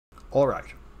All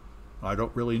right. I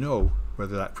don't really know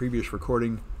whether that previous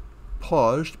recording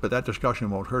paused, but that discussion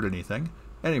won't hurt anything.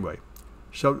 Anyway,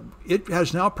 so it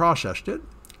has now processed it,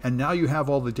 and now you have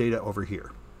all the data over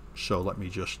here. So let me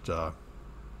just get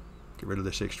rid of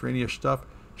this extraneous stuff.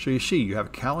 So you see, you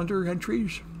have calendar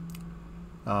entries.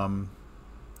 And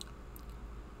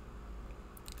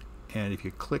if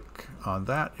you click on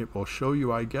that, it will show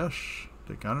you, I guess,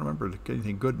 I don't remember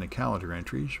anything good in the calendar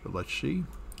entries, but let's see.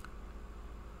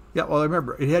 Yeah, well, I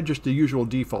remember it had just the usual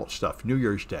default stuff, New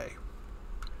Year's Day.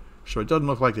 So it doesn't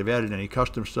look like they've added any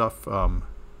custom stuff.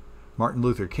 Martin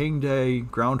Luther King Day,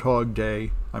 Groundhog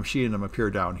Day, I'm seeing them appear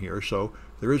down here. So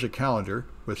there is a calendar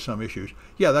with some issues.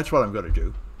 Yeah, that's what I'm going to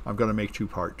do. I'm going to make 2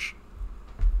 parts.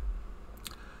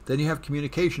 Then you have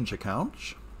communications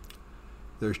accounts.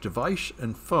 There's device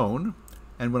and phone.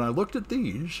 And when I looked at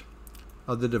these,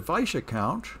 the device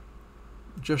account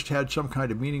just had some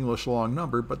kind of meaningless long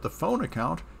number, but the phone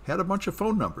account had a bunch of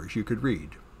phone numbers you could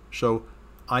read. So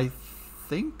I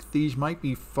think these might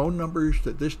be phone numbers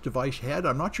that this device had.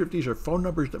 I'm not sure if these are phone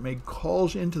numbers that made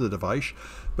calls into the device,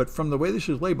 but from the way this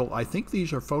is labeled, I think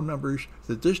these are phone numbers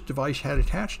that this device had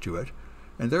attached to it,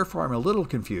 and therefore I'm a little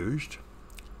confused.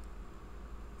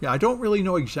 Yeah, I don't really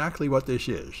know exactly what this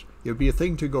is. It would be a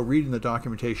thing to go read in the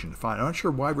documentation to find. I'm not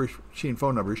sure why we're seeing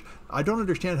phone numbers. I don't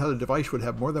understand how the device would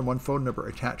have more than one phone number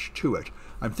attached to it.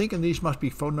 I'm thinking these must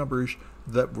be phone numbers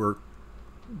that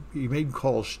you made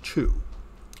calls to.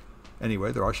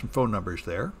 Anyway, there are some phone numbers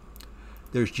there.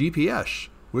 There's GPS,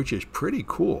 which is pretty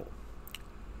cool.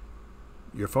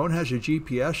 Your phone has a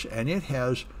GPS, and it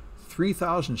has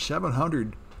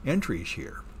 3,700 entries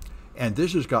here. And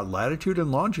this has got latitude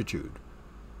and longitude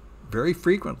very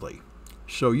frequently.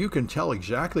 So you can tell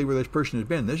exactly where this person has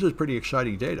been. This is pretty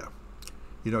exciting data.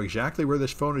 You know exactly where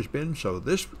this phone has been, so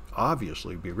this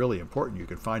obviously would be really important. You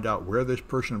can find out where this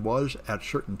person was at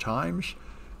certain times,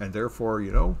 and therefore,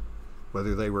 you know,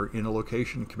 whether they were in a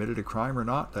location, committed a crime or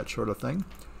not, that sort of thing.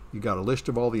 You got a list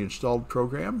of all the installed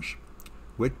programs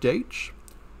with dates.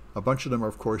 A bunch of them are,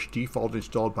 of course, default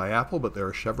installed by Apple, but there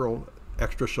are several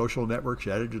extra social networks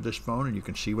added to this phone, and you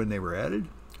can see when they were added.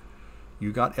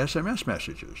 You got SMS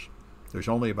messages. There's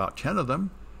only about 10 of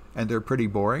them, and they're pretty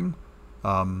boring.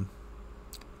 They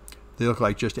look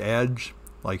like just ads,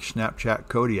 like Snapchat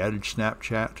Cody added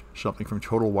Snapchat, something from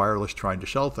Total Wireless trying to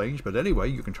sell things. But anyway,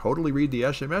 you can totally read the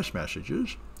SMS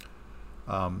messages.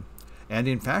 And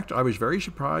in fact, I was very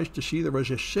surprised to see there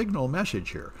was a Signal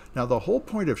message here. Now, the whole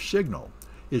point of Signal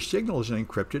is an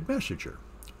encrypted messenger.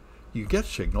 You get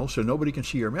Signal so nobody can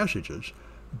see your messages,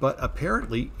 but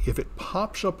apparently if it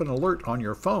pops up an alert on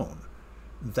your phone,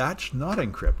 that's not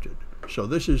encrypted. So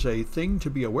this is a thing to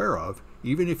be aware of.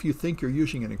 Even if you think you're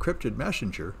using an encrypted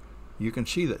messenger, you can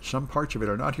see that some parts of it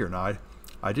are not here. Now,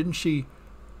 I didn't see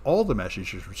all the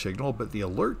messages from Signal, but the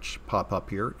alerts pop up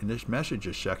here in this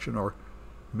messages section, or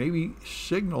maybe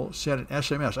Signal sent an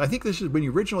SMS. I think this is when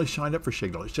you originally signed up for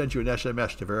Signal, it sends you an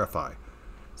SMS to verify.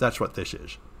 That's what this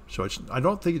is. So I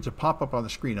don't think it's a pop-up on the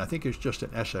screen. I think it's just an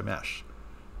SMS.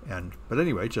 But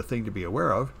anyway, it's a thing to be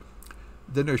aware of.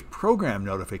 Then there's program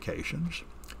notifications,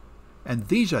 and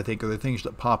these, I think, are the things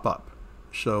that pop up.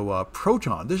 So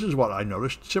Proton, this is what I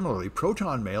noticed. Similarly,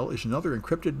 Proton Mail is another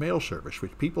encrypted mail service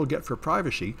which people get for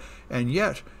privacy, and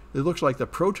yet it looks like the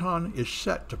Proton is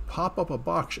set to pop up a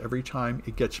box every time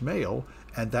it gets mail,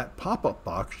 and that pop-up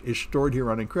box is stored here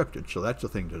unencrypted, so that's the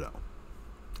thing to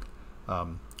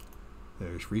know.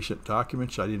 There's recent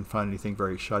documents. I didn't find anything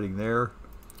very exciting there.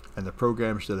 And the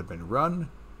programs that have been run,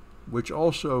 which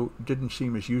also didn't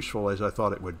seem as useful as I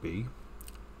thought it would be.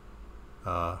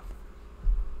 I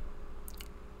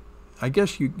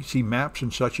guess you can see maps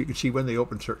and such. You can see when they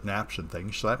open certain apps and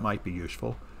things, so that might be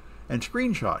useful. And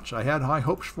screenshots, I had high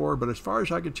hopes for, but as far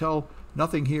as I could tell,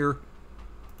 nothing here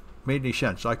made any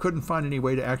sense. I couldn't find any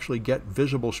way to actually get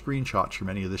visible screenshots from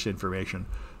any of this information,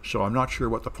 so I'm not sure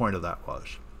what the point of that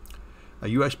was. A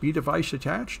USB device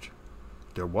attached.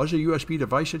 There was a USB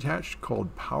device attached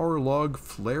called PowerLog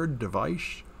Flared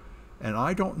Device, and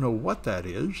I don't know what that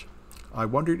is. I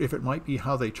wondered if it might be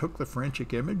how they took the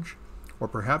forensic image, or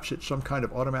perhaps it's some kind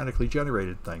of automatically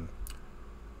generated thing.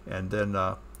 And then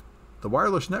the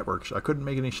wireless networks, I couldn't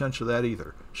make any sense of that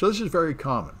either. So this is very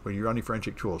common when you're running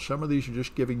forensic tools. Some of these are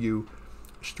just giving you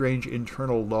strange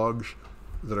internal logs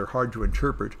that are hard to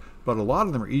interpret, but a lot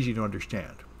of them are easy to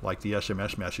understand, like the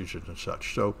SMS messages and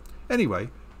such. So anyway,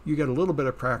 you get a little bit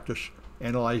of practice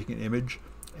analyzing an image,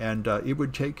 and it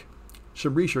would take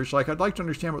some research. Like, I'd like to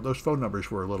understand what those phone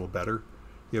numbers were a little better.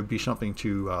 It would be something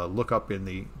to look up in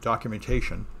the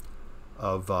documentation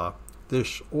of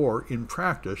this, or in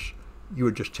practice, you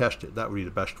would just test it. That would be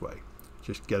the best way.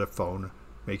 Just get a phone,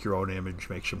 make your own image,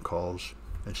 make some calls,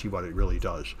 and see what it really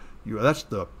does. That's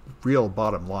the real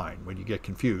bottom line when you get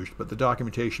confused, but the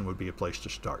documentation would be a place to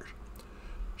start.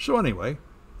 So anyway,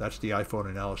 that's the iPhone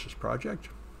analysis project.